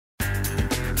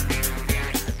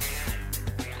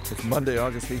Monday,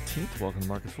 August 18th. Welcome to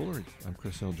Market Foolery. I'm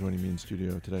Chris Hill. Joining me in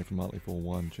studio today from Motley Fool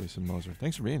One, Jason Moser.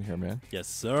 Thanks for being here, man. Yes,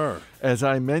 sir. As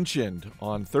I mentioned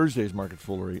on Thursday's Market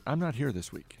Foolery, I'm not here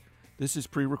this week. This is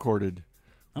pre-recorded.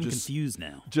 I'm confused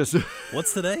now.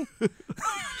 What's today?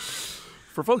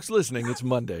 For folks listening, it's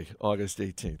Monday, August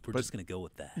 18th. We're just going to go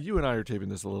with that. You and I are taping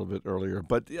this a little bit earlier,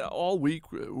 but yeah, all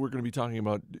week we're going to be talking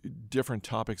about different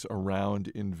topics around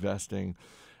investing.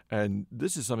 And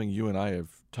this is something you and I have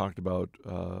talked about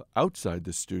outside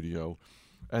the studio,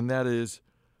 and that is,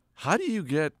 how do you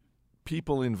get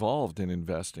people involved in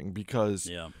investing?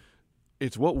 Because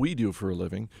it's what we do for a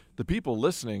living. The people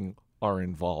listening are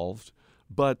involved,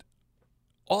 but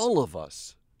all of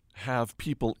us have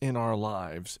people in our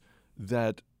lives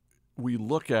that we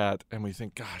look at and we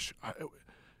think, gosh,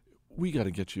 we got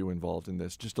to get you involved in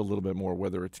this just a little bit more,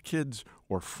 whether it's kids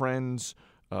or friends,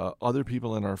 other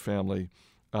people in our family.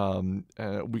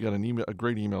 We got a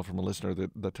great email from a listener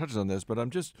that touches on this, but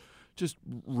I'm just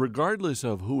regardless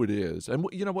of who it is, and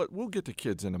you know what, we'll get to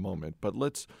kids in a moment, but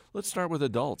let's start with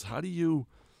adults. How do you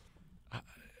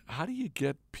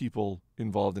get people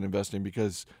involved in investing?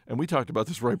 Because, and we talked about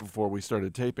this right before we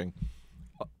started taping,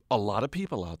 a lot of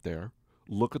people out there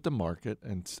look at the market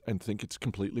and think it's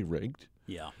completely rigged.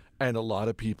 Yeah. And a lot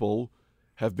of people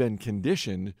have been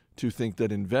conditioned to think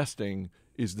that investing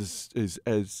is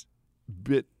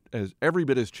every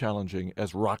bit as challenging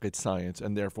as rocket science,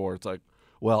 and therefore it's like,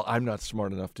 well, I'm not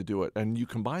smart enough to do it. And you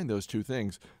combine those two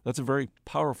things, that's a very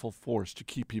powerful force to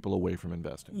keep people away from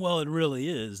investing. Well, it really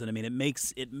is. And I mean, it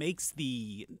makes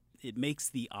the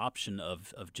option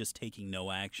of just taking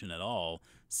no action at all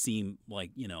seem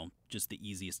like, just the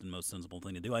easiest and most sensible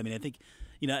thing to do. I mean, I think,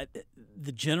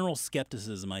 the general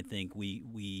skepticism, I think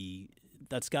we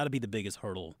that's got to be the biggest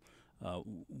hurdle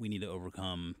we need to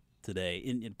overcome today,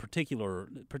 in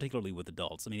particularly with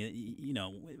adults. I mean,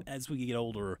 as we get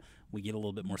older, we get a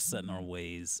little bit more set in our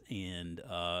ways, and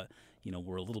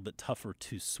we're a little bit tougher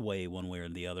to sway one way or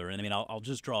the other. And I mean, I'll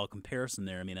just draw a comparison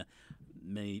there. I mean,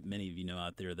 many of you know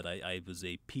out there that I was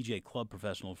a PGA Club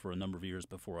professional for a number of years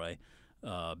before I,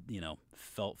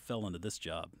 fell into this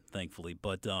job, thankfully.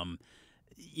 But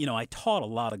I taught a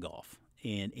lot of golf,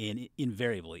 and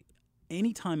invariably,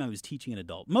 anytime I was teaching an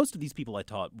adult, most of these people I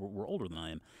taught were older than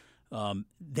I am.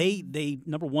 They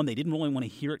number one, they didn't really want to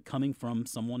hear it coming from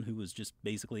someone who was just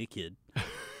basically a kid,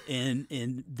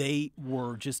 and they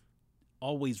were just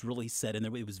always really set in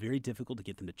there. It was very difficult to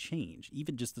get them to change,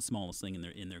 even just the smallest thing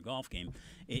in their golf game.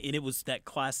 And it was that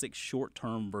classic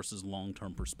short-term versus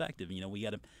long-term perspective. We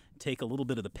got to take a little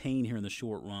bit of the pain here in the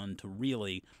short run to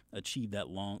really achieve that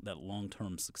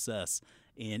long-term success.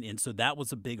 And so that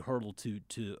was a big hurdle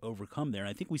to overcome there. And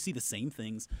I think we see the same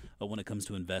things when it comes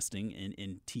to investing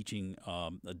and teaching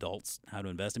adults how to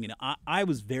invest. I mean, I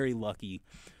was very lucky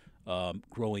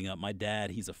growing up. My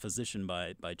dad, he's a physician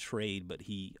by trade, but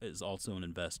he is also an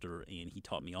investor, and he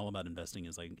taught me all about investing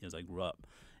as I grew up.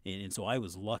 And so I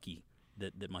was lucky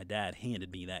that my dad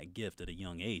handed me that gift at a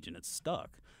young age, and it's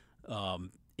stuck.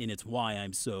 And it's why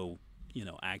I'm so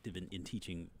active in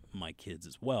teaching my kids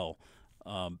as well.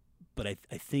 But I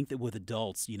think that with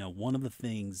adults, one of the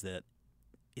things that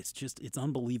it's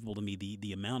unbelievable to me,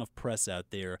 the amount of press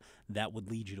out there that would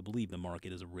lead you to believe the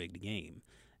market is a rigged game.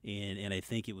 And I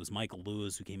think it was Michael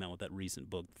Lewis who came out with that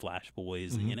recent book, Flash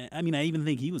Boys. Mm-hmm. And I mean, I even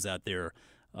think he was out there,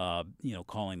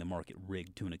 calling the market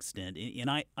rigged to an extent. And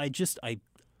I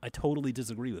totally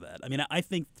disagree with that. I mean, I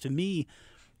think, to me,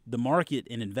 the market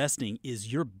and investing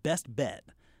is your best bet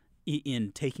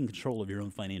in taking control of your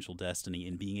own financial destiny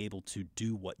and being able to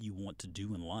do what you want to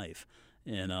do in life.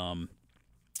 And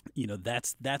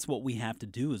that's what we have to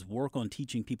do, is work on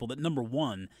teaching people that, number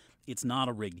one, it's not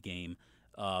a rigged game.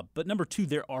 But number two,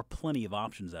 there are plenty of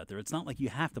options out there. It's not like you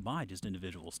have to buy just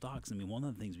individual stocks. I mean, one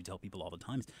of the things we tell people all the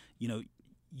time is,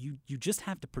 you just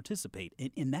have to participate,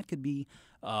 and that could be,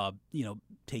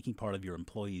 taking part of your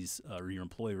employees or your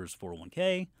employer's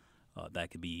 401k.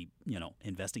 That could be,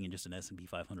 investing in just an S&P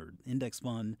 500 index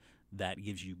fund that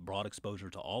gives you broad exposure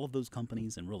to all of those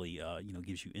companies and really,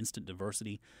 gives you instant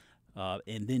diversity,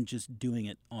 and then just doing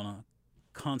it on a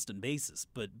constant basis.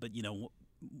 But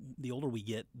the older we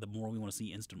get, the more we want to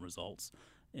see instant results.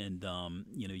 And,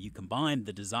 you combine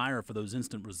the desire for those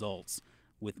instant results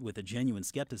with a genuine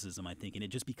skepticism, I think, and it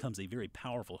just becomes a very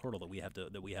powerful hurdle that we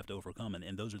have to overcome.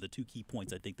 And those are the two key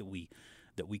points, I think, that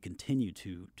we continue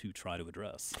to try to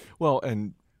address. Well,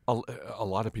 and a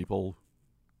lot of people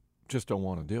just don't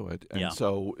want to do it. And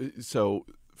so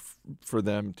for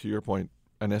them, to your point,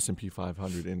 an S&P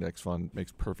 500 index fund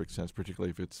makes perfect sense, particularly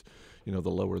if it's, the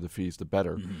lower the fees, the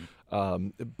better.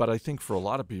 Mm-hmm. But I think for a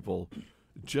lot of people,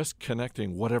 just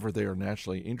connecting whatever they are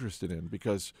naturally interested in,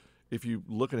 because if you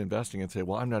look at investing and say,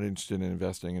 well, I'm not interested in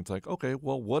investing, it's like, okay,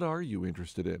 well, what are you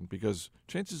interested in? Because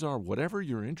chances are, whatever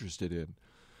you're interested in,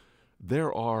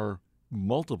 there are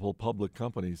multiple public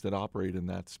companies that operate in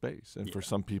that space. And for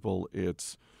some people,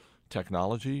 it's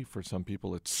technology. For some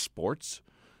people, it's sports.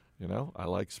 I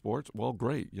like sports. Well,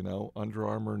 great. Under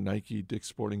Armour, Nike, Dick's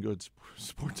Sporting Goods,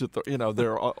 Sports Authority.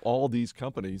 There are all these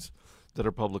companies that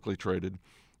are publicly traded.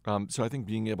 So I think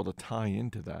being able to tie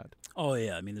into that. Oh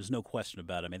yeah, I mean, there's no question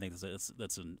about it. I think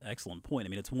that's an excellent point. I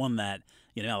mean, it's one that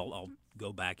I'll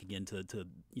go back again to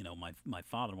my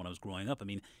father when I was growing up. I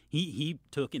mean, he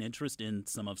took an interest in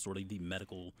some of sort of the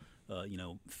medical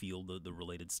field, the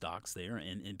related stocks there,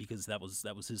 and because that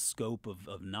was his scope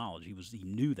of knowledge. He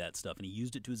knew that stuff and he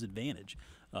used it to his advantage.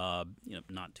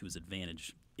 Not to his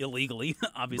advantage illegally,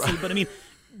 obviously, but I mean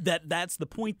that's the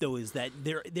point though, is that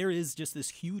there is just this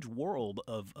huge world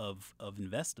of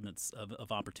investments of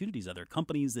opportunities. Other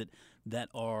companies that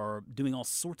are doing all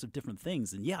sorts of different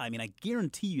things, and I mean, I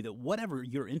guarantee you that whatever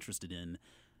you're interested in,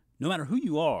 no matter who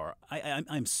you are,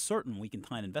 I'm certain we can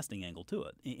tie an investing angle to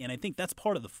it. And I think that's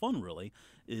part of the fun, really,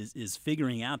 is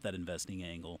figuring out that investing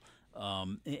angle,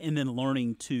 and then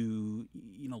learning to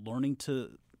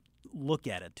look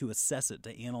at it, to assess it,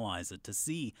 to analyze it, to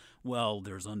see, well,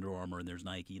 there's Under Armour and there's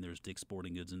Nike and there's Dick's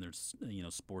Sporting Goods and there's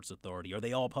Sports Authority. Are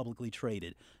they all publicly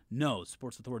traded? No,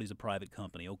 Sports Authority is a private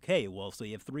company. Okay, well, so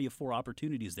you have 3 or 4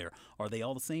 opportunities there. Are they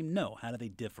all the same? No. How do they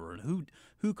differ? And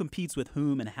who competes with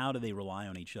whom, and how do they rely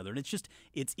on each other? And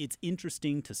it's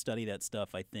interesting to study that stuff.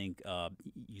 I think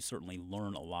you certainly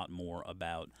learn a lot more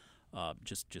about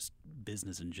just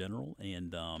business in general,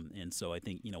 and so I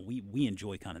think we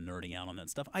enjoy kind of nerding out on that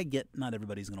stuff. I get not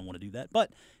everybody's going to want to do that,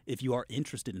 but if you are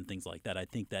interested in things like that, I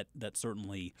think that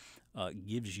certainly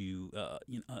gives you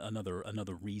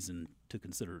another reason to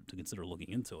consider looking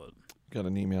into it. Got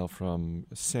an email from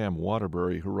Sam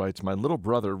Waterbury, who writes, "My little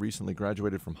brother recently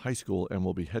graduated from high school and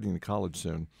will be heading to college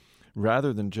soon.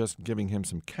 Rather than just giving him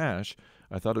some cash,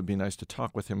 I thought it would be nice to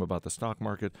talk with him about the stock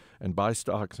market and buy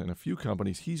stocks in a few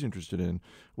companies he's interested in,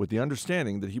 with the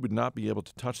understanding that he would not be able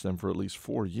to touch them for at least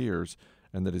 4 years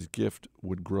and that his gift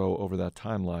would grow over that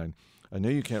timeline. I know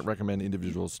you can't recommend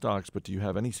individual stocks, but do you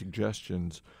have any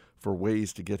suggestions for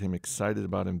ways to get him excited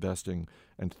about investing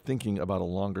and thinking about a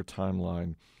longer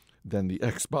timeline than the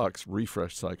Xbox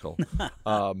refresh cycle?"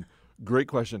 Great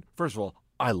question. First of all,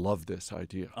 I love this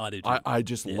idea. I do too. I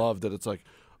just love that it's like,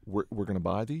 we're going to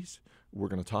buy these, we're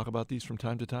going to talk about these from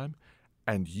time to time,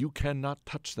 and you cannot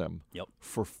touch them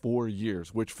for 4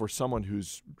 years, which for someone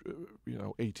who's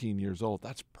 18 years old,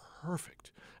 that's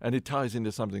perfect. And it ties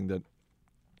into something that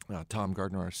Tom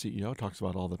Gardner, our CEO, talks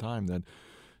about all the time, that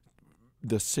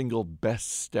the single best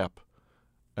step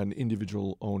an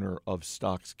individual owner of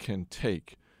stocks can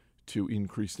take to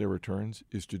increase their returns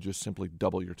is to just simply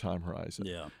double your time horizon.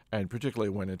 Yeah. And particularly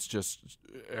when it's just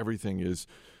everything is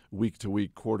week to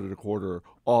week, quarter to quarter,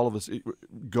 all of us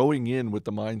going in with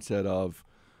the mindset of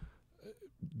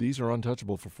these are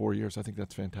untouchable for 4 years. I think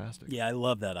that's fantastic. Yeah, I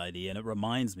love that idea, and it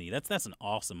reminds me that's an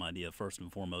awesome idea. First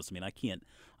and foremost, I mean, I can't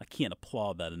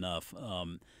applaud that enough.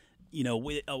 A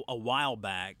while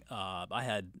back, I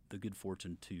had the good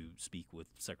fortune to speak with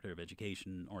Secretary of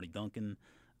Education Arne Duncan,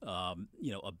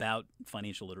 about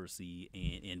financial literacy,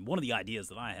 and one of the ideas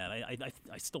that I had,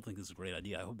 I still think this is a great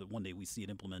idea. I hope that one day we see it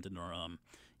implemented in our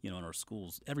in our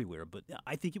schools everywhere. But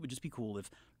I think it would just be cool if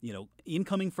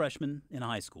incoming freshmen in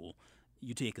high school,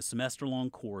 you take a semester-long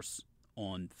course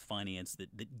on finance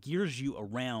that gears you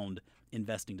around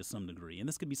investing to some degree, and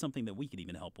this could be something that we could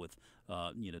even help with,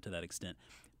 to that extent.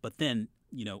 But then,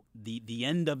 the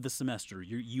end of the semester,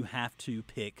 you have to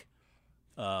pick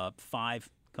 5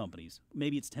 companies,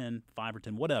 maybe it's 10, 5 or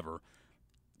 10, whatever,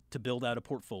 to build out a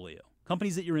portfolio.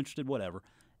 Companies that you're interested, whatever,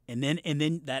 and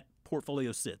then that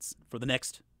portfolio sits for the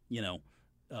next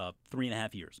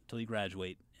 3.5 years until you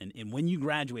graduate. And when you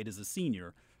graduate as a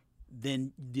senior,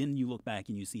 then you look back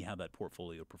and you see how that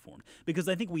portfolio performed. Because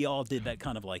I think we all did that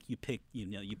kind of like you pick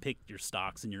your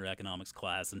stocks in your economics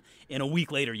class, and a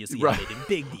week later you see how they did.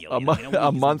 Big deal.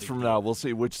 A month from now, we'll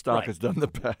see which stock has done the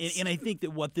best. And I think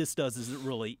that what this does is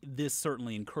this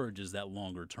certainly encourages that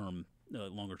longer term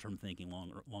thinking,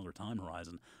 longer time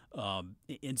horizon.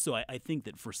 And so I think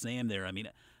that for Sam there, I mean,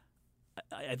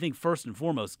 I think first and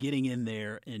foremost, getting in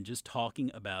there and just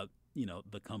talking about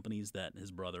the companies that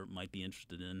his brother might be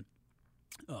interested in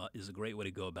is a great way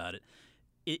to go about it.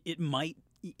 It might.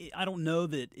 I don't know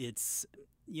that it's.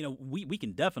 We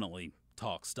can definitely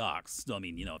talk stocks. So, I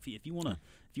mean, if you want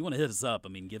to hit us up, I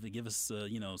mean, give us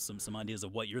some ideas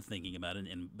of what you're thinking about it,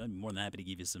 and I'm more than happy to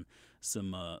give you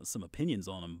some opinions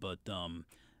on them. But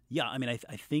I mean,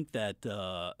 I think that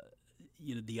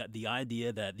the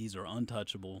idea that these are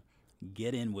untouchable,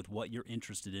 get in with what you're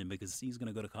interested in, because he's going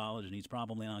to go to college and he's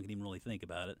probably not going to even really think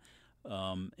about it.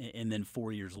 And then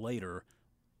 4 years later,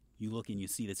 you look and you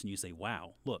see this and you say,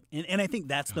 wow, look. And I think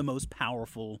that's the most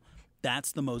powerful.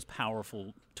 That's the most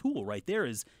powerful tool right there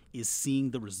is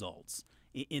seeing the results.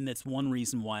 And that's one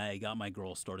reason why I got my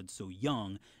girls started so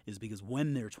young, is because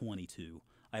when they're 22,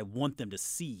 I want them to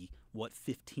see what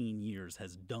 15 years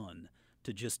has done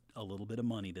to just a little bit of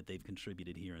money that they've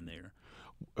contributed here and there.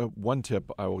 One tip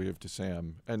I will give to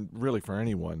Sam, and really for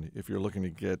anyone, if you're looking to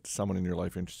get someone in your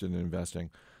life interested in investing,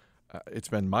 it's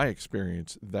been my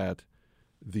experience that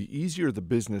the easier the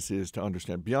business is to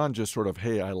understand, beyond just sort of,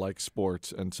 hey, I like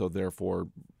sports, and so therefore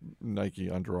Nike,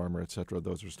 Under Armour, et cetera,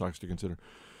 those are stocks to consider.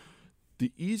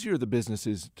 The easier the business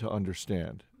is to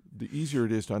understand, the easier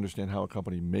it is to understand how a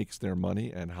company makes their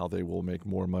money and how they will make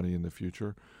more money in the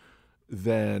future,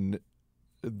 then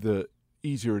the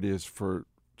easier it is for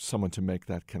someone to make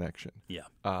that connection. Yeah.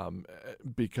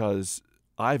 Because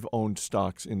I've owned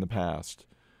stocks in the past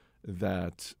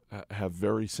that have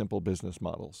very simple business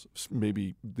models.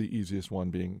 Maybe the easiest one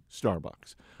being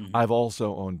Starbucks. Mm-hmm. I've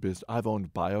also owned I've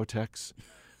owned biotechs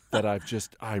that I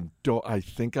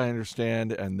think I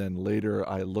understand, and then later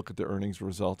I look at the earnings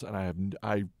results and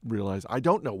I realize I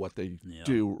don't know what they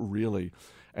do really.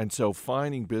 And so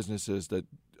finding businesses that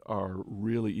are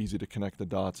really easy to connect the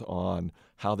dots on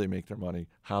how they make their money,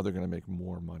 how they're going to make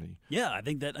more money. Yeah, I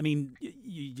think that,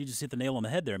 you just hit the nail on the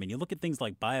head there. You look at things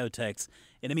like biotechs,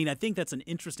 and I think that's an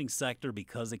interesting sector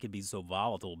because it can be so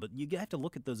volatile, but you have to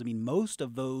look at those. Most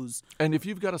of those... And if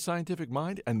you've got a scientific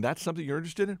mind and that's something you're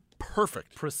interested in,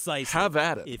 perfect. Precisely. Have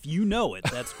at it. If you know it,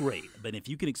 that's great. But if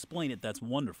you can explain it, that's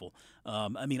wonderful.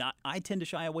 I tend to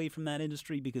shy away from that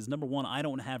industry because, number one, I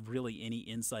don't have really any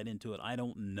insight into it. I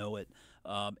don't know it.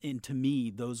 And to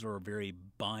me, those are very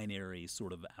binary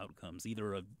sort of outcomes.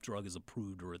 Either a drug is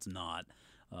approved or it's not.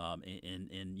 And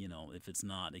if it's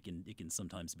not, it can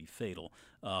sometimes be fatal.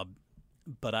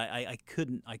 But I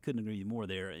couldn't agree with you more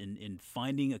there in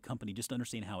finding a company, just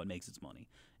understand how it makes its money.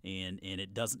 And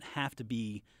it doesn't have to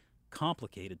be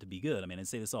complicated to be good. I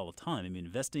say this all the time.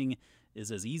 Investing is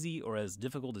as easy or as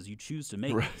difficult as you choose to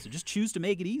make it. So just choose to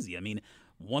make it easy.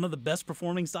 One of the best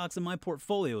performing stocks in my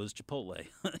portfolio is Chipotle.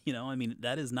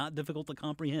 That is not difficult to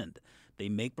comprehend. They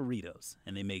make burritos,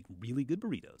 and they make really good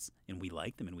burritos, and we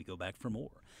like them, and we go back for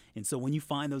more. And so when you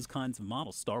find those kinds of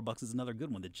models, Starbucks is another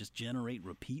good one that just generate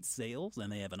repeat sales,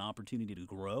 and they have an opportunity to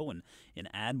grow and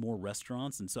add more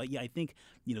restaurants. And so, I think,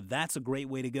 that's a great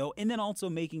way to go. And then also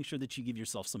making sure that you give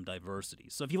yourself some diversity.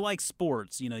 So if you like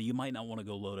sports, you might not want to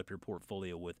go load up your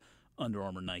portfolio with Under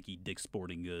Armour, Nike, Dick's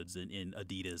Sporting Goods, and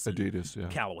Adidas, yeah.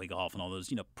 Callaway Golf, and all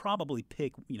those. Probably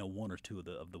pick one or two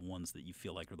of the ones that you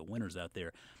feel like are the winners out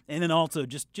there, and then also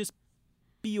just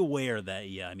be aware that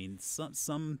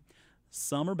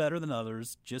some are better than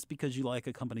others. Just because you like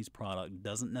a company's product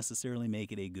doesn't necessarily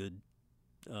make it a good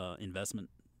investment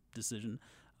decision.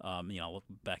 Look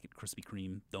back at Krispy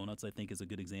Kreme donuts. I think is a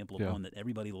good example of one that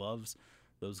everybody loves.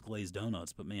 Those glazed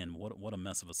donuts, but man, what a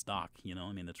mess of a stock,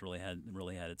 that's really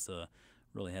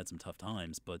had some tough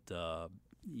times. But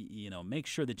make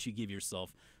sure that you give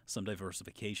yourself some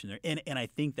diversification there. And I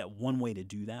think that one way to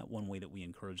do that, one way that we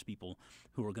encourage people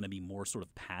who are going to be more sort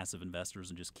of passive investors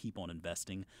and just keep on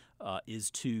investing,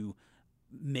 is to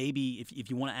maybe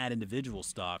if you want to add individual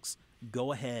stocks,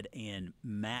 go ahead and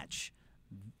match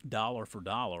dollar for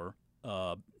dollar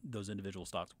those individual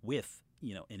stocks with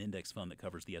an index fund that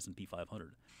covers the S&P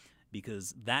 500,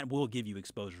 because that will give you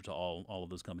exposure to all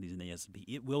of those companies in the S&P.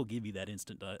 It will give you that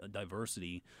instant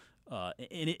diversity, and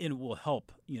it will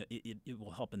help. It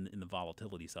will help in the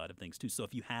volatility side of things too. So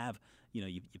if you have,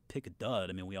 you pick a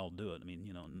dud. We all do it.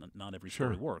 Not every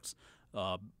story works.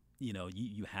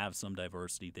 You have some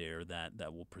diversity there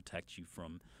that will protect you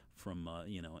from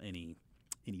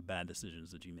any bad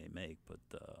decisions that you may make. But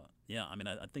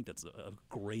I think that's a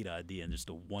great idea, and just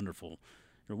you're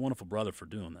a wonderful brother for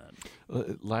doing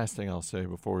that. Last thing I'll say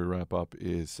before we wrap up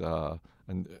is,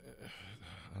 and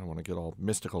I don't want to get all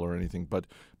mystical or anything, but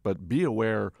be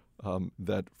aware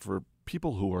that for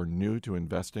people who are new to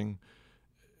investing,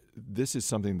 this is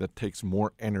something that takes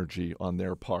more energy on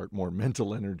their part, more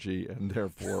mental energy, and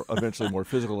therefore eventually more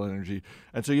physical energy.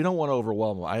 And so you don't want to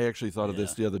overwhelm them. I actually thought of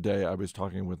this the other day. I was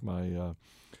talking with my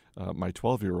my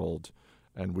 12-year-old,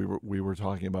 and we were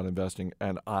talking about investing,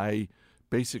 and I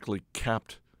basically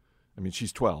capped.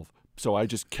 She's 12, so I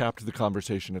just capped the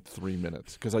conversation at 3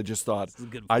 minutes because I just thought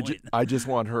I just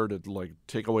want her to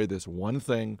take away this one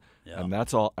thing, and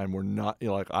that's all. And we're not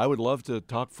I would love to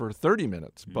talk for 30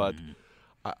 minutes, but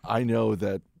I know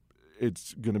that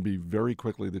it's going to be very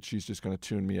quickly that she's just going to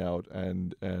tune me out,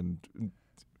 and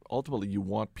ultimately you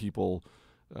want people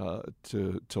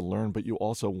to learn, but you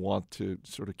also want to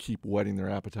sort of keep whetting their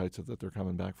appetite so that they're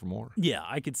coming back for more. Yeah,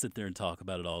 I could sit there and talk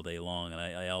about it all day long, and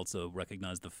I also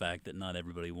recognize the fact that not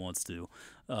everybody wants to.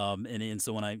 And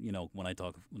so when I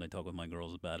talk with my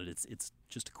girls about it, it's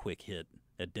just a quick hit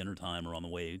at dinner time or on the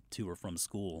way to or from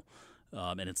school,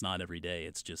 and it's not every day.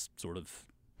 It's just sort of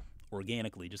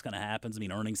organically, just kind of happens. I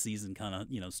mean, earnings season kind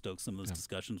of stokes some of those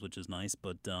discussions, which is nice.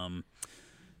 But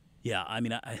yeah, I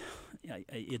mean,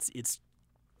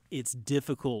 it's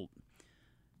difficult.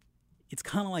 It's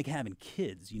kind of like having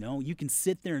kids, You can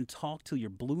sit there and talk till you're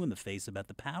blue in the face about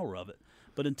the power of it,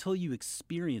 but until you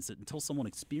experience it, until someone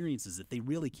experiences it, they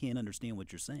really can't understand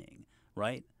what you're saying,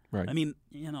 right? Right. I mean,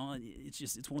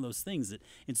 it's one of those things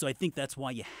and so I think that's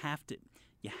why you have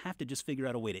to just figure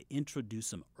out a way to introduce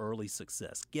some early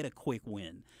success, get a quick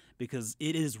win, because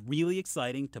it is really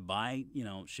exciting to buy,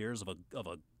 shares of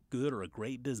a good or a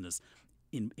great business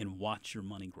and watch your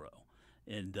money grow.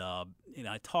 And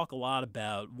I talk a lot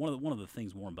about one of the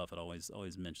things Warren Buffett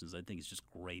always mentions. I think it's just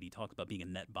great. He talks about being a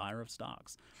net buyer of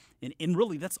stocks, and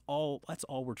really that's all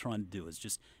we're trying to do is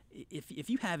just if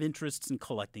you have interests in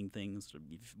collecting things, or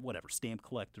whatever, stamp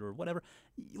collector or whatever,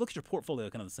 you look at your portfolio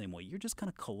kind of the same way. You're just kind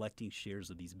of collecting shares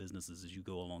of these businesses as you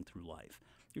go along through life.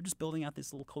 You're just building out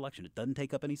this little collection. It doesn't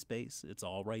take up any space. It's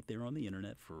all right there on the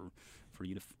internet for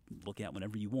you to look at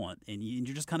whenever you want, and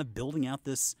you're just kind of building out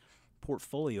this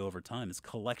portfolio over time, this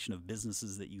collection of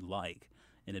businesses that you like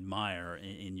and admire,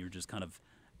 and you're just kind of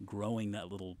growing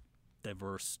that little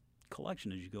diverse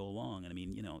collection as you go along. And I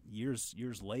mean,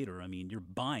 years later, I mean, you're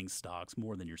buying stocks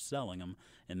more than you're selling them,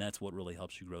 and that's what really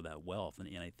helps you grow that wealth.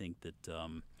 And I think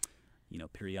that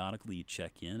periodically you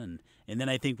check in, and then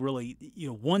I think really,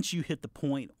 once you hit the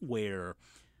point where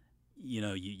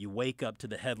you wake up to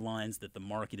the headlines that the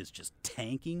market is just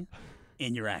tanking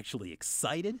and you're actually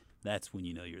excited, that's when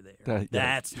you know you're there.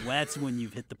 That's when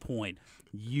you've hit the point.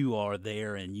 You are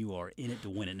there and you are in it to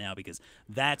win it now, because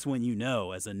that's when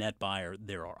as a net buyer,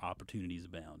 there are opportunities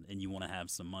abound, and you want to have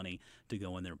some money to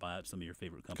go in there and buy up some of your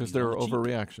favorite companies. Because there are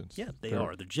overreactions. Yeah, they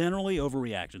are. They're generally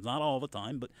overreactions. Not all the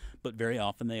time, but very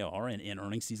often they are. And in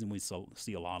earnings season, we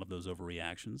see a lot of those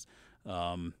overreactions.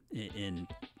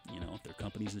 If they're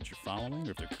companies that you're following,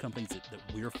 or if they're companies that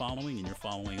we're following and you're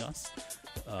following us,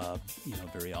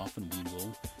 very often we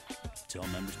will tell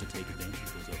members to take advantage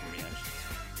of those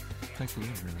overreactions. Thanks for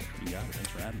being here. You got it. Thanks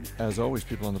for having me. As always,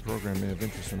 people on the program may have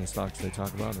interest in the stocks they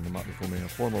talk about, and the Motley Fool may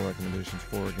have formal recommendations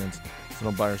for or against. So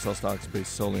don't buy or sell stocks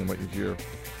based solely on what you hear.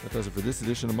 That does it for this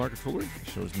edition of Market Foolery.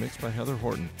 The show is mixed by Heather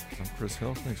Horton. I'm Chris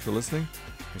Hill. Thanks for listening.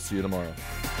 We'll see you tomorrow.